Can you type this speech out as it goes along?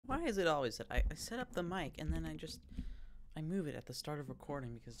Why is it always that I set up the mic and then I move it at the start of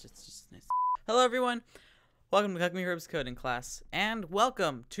recording because it's Hello everyone, welcome to Cukmekerb's coding class, and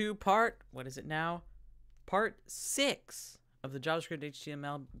welcome to part 6 of the JavaScript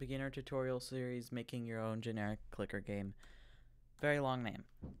HTML beginner tutorial series, making your own generic clicker game. Very long name.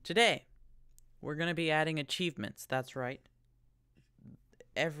 Today, we're going to be adding achievements. That's right.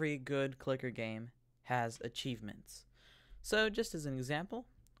 Every good clicker game has achievements. So just as an example,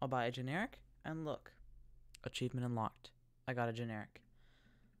 I'll buy a generic, and look, achievement unlocked. I got a generic.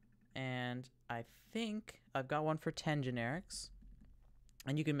 And I think I've got one for 10 generics.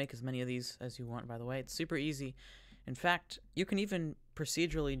 And you can make as many of these as you want, by the way. It's super easy. In fact, you can even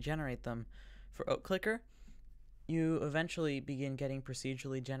procedurally generate them. For OatClicker, you eventually begin getting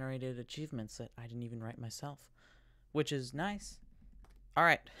procedurally generated achievements that I didn't even write myself, which is nice. All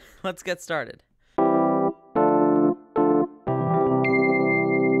right, let's get started.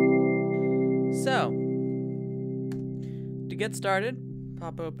 So, to get started,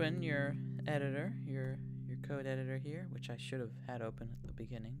 pop open your editor, your code editor here, which I should have had open at the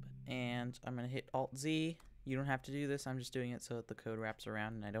beginning. And I'm going to hit Alt-Z. You don't have to do this. I'm just doing it so that the code wraps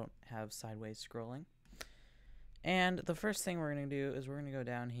around and I don't have sideways scrolling. And the first thing we're going to do is we're going to go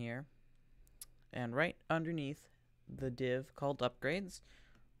down here, and right underneath the div called upgrades,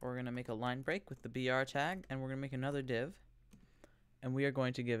 we're going to make a line break with the BR tag, and we're going to make another div, and we are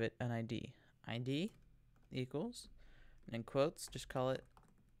going to give it an ID. ID equals, and in quotes, just call it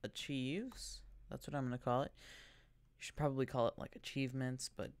achieves. That's what I'm going to call it. You should probably call it like achievements,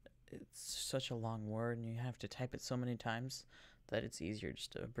 but it's such a long word and you have to type it so many times that it's easier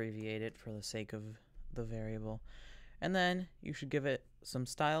just to abbreviate it for the sake of the variable. And then you should give it some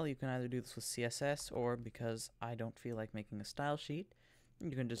style. You can either do this with CSS, or because I don't feel like making a style sheet,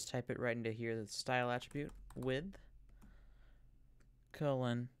 you can just type it right into here, the style attribute, width,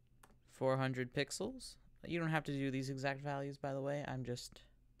 colon, 400 pixels. You don't have to do these exact values, by the way.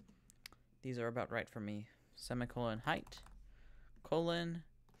 These are about right for me. Semicolon, height, colon,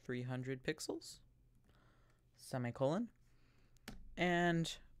 300 pixels, semicolon.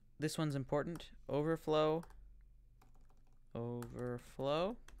 And this one's important. Overflow,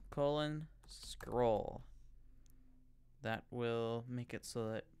 colon, scroll. That will make it so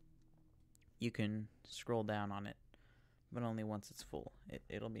that you can scroll down on it, but only once it's full.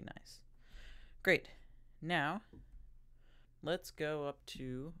 It'll be nice. Great. Now, let's go up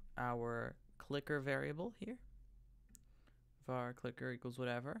to our clicker variable here. Var clicker equals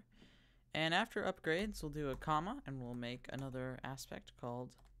whatever. And after upgrades, we'll do a comma, and we'll make another aspect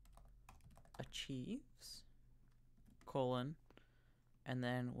called achieves, colon, and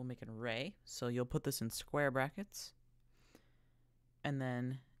then we'll make an array. So you'll put this in square brackets, and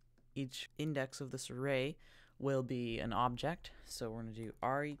then each index of this array will be an object. So we're going to do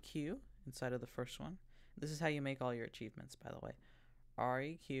req inside of the first one. This is how you make all your achievements, by the way.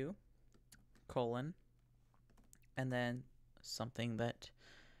 req, colon, and then something that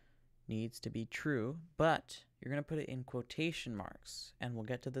needs to be true, but you're going to put it in quotation marks, and we'll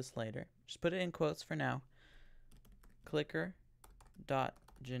get to this later. Just put it in quotes for now.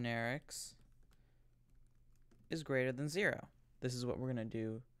 Clicker.generics is greater than 0. This is what we're going to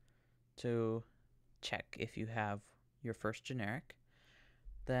do to check if you have your first generic.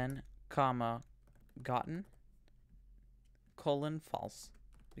 Then, comma, gotten, colon, false,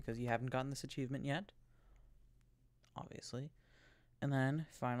 because you haven't gotten this achievement yet, obviously. And then,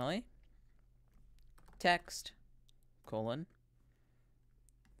 finally, text, colon,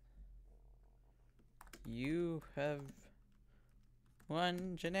 you have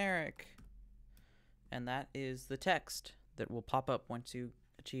one generic. And that is the text that will pop up once you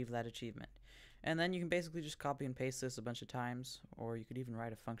achieve that achievement. And then you can basically just copy and paste this a bunch of times, or you could even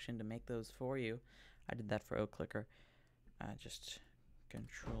write a function to make those for you. I did that for OatClicker. Just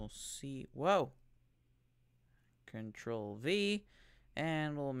Control-C, whoa! Control-V,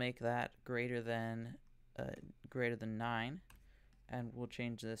 and we'll make that greater than 9, and we'll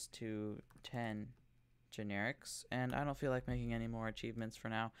change this to 10 generics. And I don't feel like making any more achievements for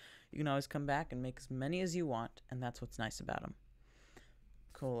now. You can always come back and make as many as you want, and that's what's nice about them.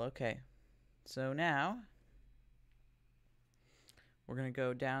 Cool, okay. So now, we're going to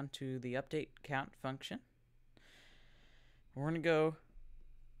go down to the update count function. We're going to go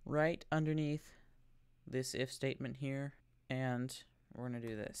right underneath this if statement here, and we're going to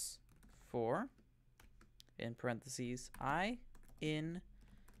do this. For, in parentheses, I in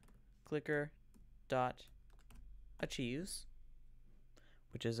clicker dot achieves,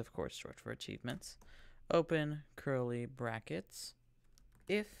 which is of course short for achievements, open curly brackets,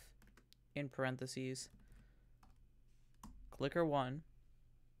 if, in parentheses, clicker1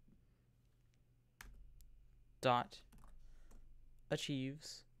 dot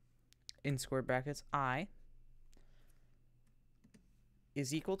achieves in square brackets I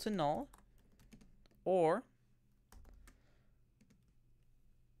is equal to null, or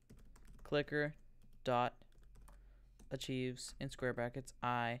clicker dot achieves in square brackets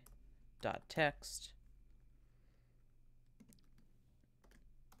I dot text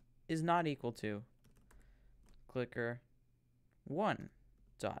is not equal to clicker 1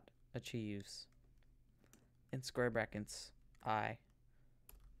 dot achieves in square brackets I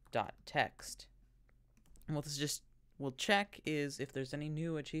dot text. And what this just will check is if there's any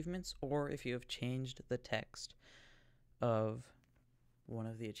new achievements or if you have changed the text of one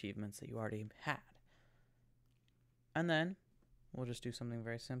of the achievements that you already had. And then we'll just do something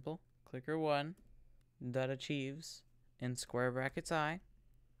very simple. Clicker 1 dot achieves in square brackets I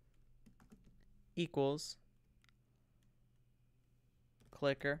equals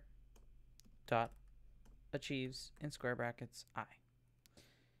clicker dot achieves in square brackets I.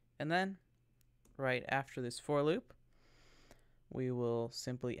 And then right after this for loop, we will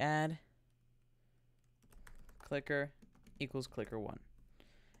simply add clicker equals clicker 1.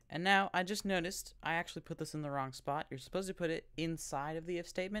 And now I just noticed I actually put this in the wrong spot. You're supposed to put it inside of the if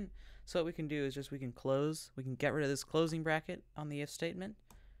statement. So what we can do is just we can get rid of this closing bracket on the if statement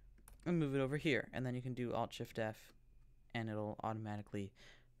and move it over here. And then you can do Alt-Shift-F and it'll automatically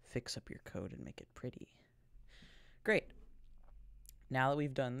fix up your code and make it pretty. Great. Now that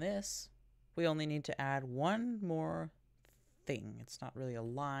we've done this, we only need to add one more thing. It's not really a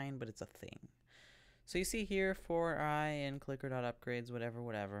line, but it's a thing. So you see here for I in clicker.upgrades,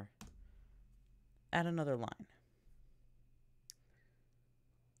 whatever. Add another line.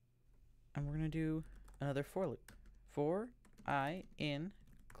 And we're going to do another for loop. For I in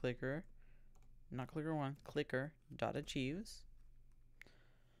clicker, not clicker 1, clicker.achieves,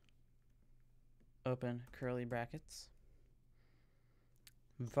 open curly brackets,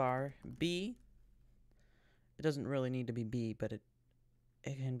 var b, it doesn't really need to be b, but it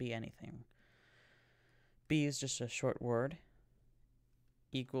can be anything. B is just a short word,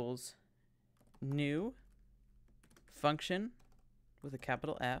 equals new function with a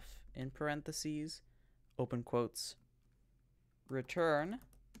capital F in parentheses, open quotes, return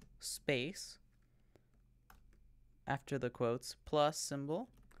space after the quotes plus symbol,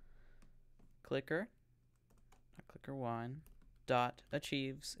 clicker, not clicker 1, dot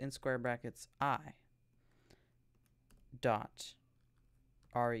achieves in square brackets I dot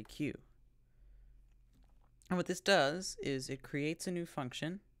req. And what this does is it creates a new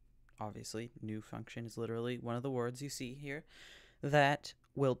function. Obviously, new function is literally one of the words you see here that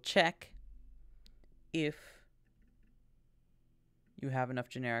will check if you have enough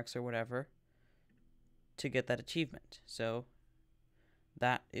generics or whatever to get that achievement. So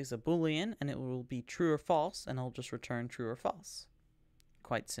that is a Boolean, and it will be true or false, and it'll just return true or false.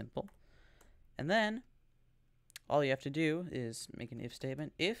 Quite simple. And then all you have to do is make an if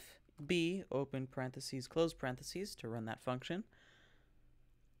statement. If b, open parentheses, close parentheses to run that function.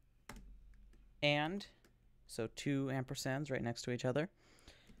 And, so 2 ampersands right next to each other.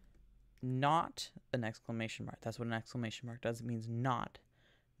 Not an exclamation mark. That's what an exclamation mark does. It means not.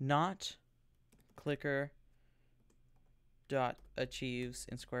 Not clicker dot achieves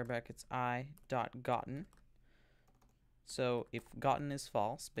in square brackets I dot gotten. So if gotten is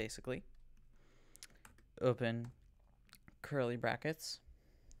false, basically, open curly brackets,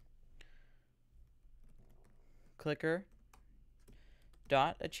 clicker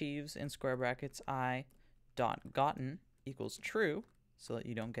dot achieves in square brackets I dot gotten equals true, so that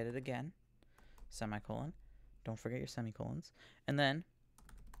you don't get it again, semicolon. Don't forget your semicolons. And then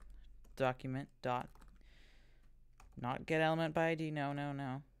document dot not get element by ID,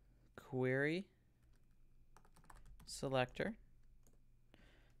 no. Query selector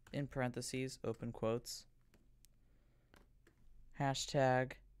in parentheses, open quotes,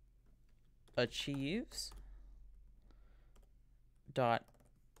 hashtag achieves dot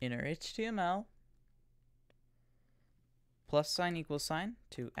inner HTML plus sign equals sign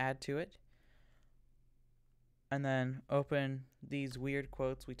to add to it, and then open these weird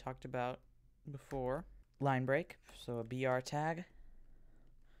quotes we talked about before, line break, so a BR tag,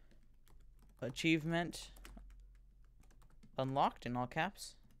 achievement unlocked in all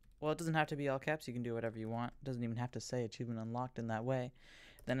caps. Well, it doesn't have to be all caps, you can do whatever you want. It doesn't even have to say achievement unlocked in that way.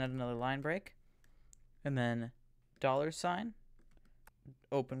 Then add another line break, and then $,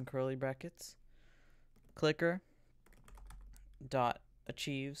 open curly brackets, clicker dot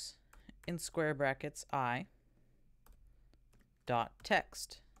achieves in square brackets I dot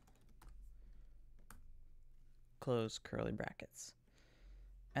text, close curly brackets.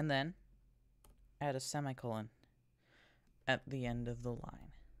 And then add a semicolon at the end of the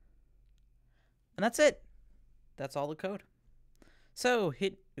line. And that's it. That's all the code. So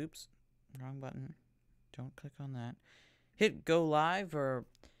hit, oops, wrong button. Don't click on that. Hit go live or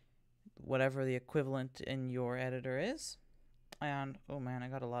whatever the equivalent in your editor is. And, oh man, I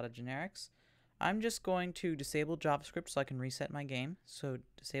got a lot of generics. I'm just going to disable JavaScript so I can reset my game. So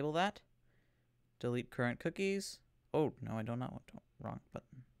disable that. Delete current cookies. Oh, no, I don't know. Wrong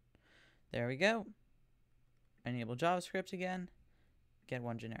button. There we go. Enable JavaScript again. Get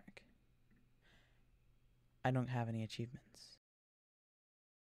one generic. I don't have any achievements.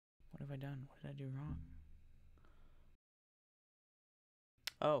 What have I done? What did I do wrong?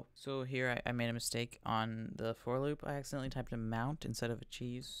 Oh, so here I made a mistake on the for loop. I accidentally typed a mount instead of a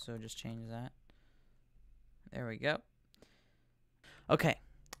cheese, so just change that. There we go. Okay,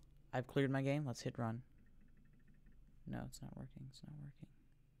 I've cleared my game. Let's hit run. No, it's not working. It's not working.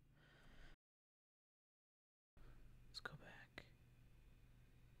 Let's go back.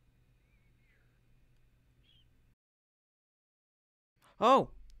 Oh,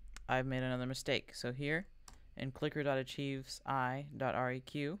 I've made another mistake. So here in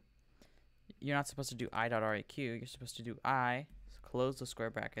clicker.achieves.i.req, you're not supposed to do i.req. You're supposed to do I, close the square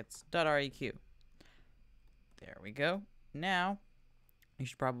brackets, .req. There we go. Now, you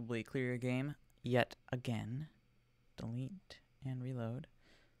should probably clear your game yet again. Delete and reload.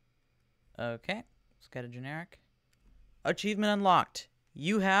 Okay, let's get a generic. Achievement unlocked.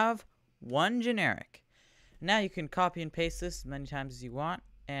 You have one generic. Now you can copy and paste this as many times as you want.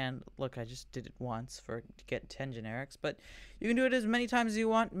 And look, I just did it once to get 10 generics, but you can do it as many times as you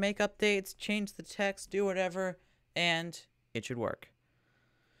want, make updates, change the text, do whatever, and it should work.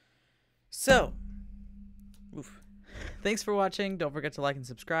 So, thanks for watching. Don't forget to like and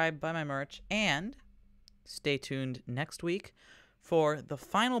subscribe, buy my merch, and stay tuned next week for the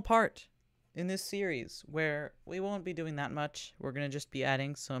final part in this series where we won't be doing that much. We're going to just be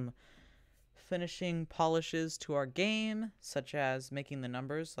adding some finishing polishes to our game, such as making the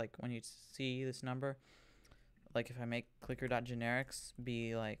numbers, like when you see this number, like if I make clicker.generics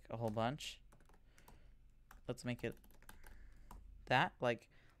be like a whole bunch, let's make it that, like,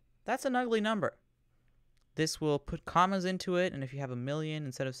 that's an ugly number. This will put commas into it, and if you have a million,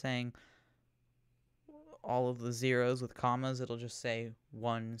 instead of saying all of the zeros with commas, it'll just say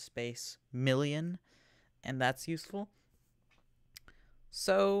 1 space million, and that's useful.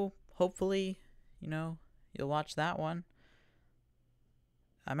 So hopefully, you know, you'll watch that one.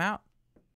 I'm out.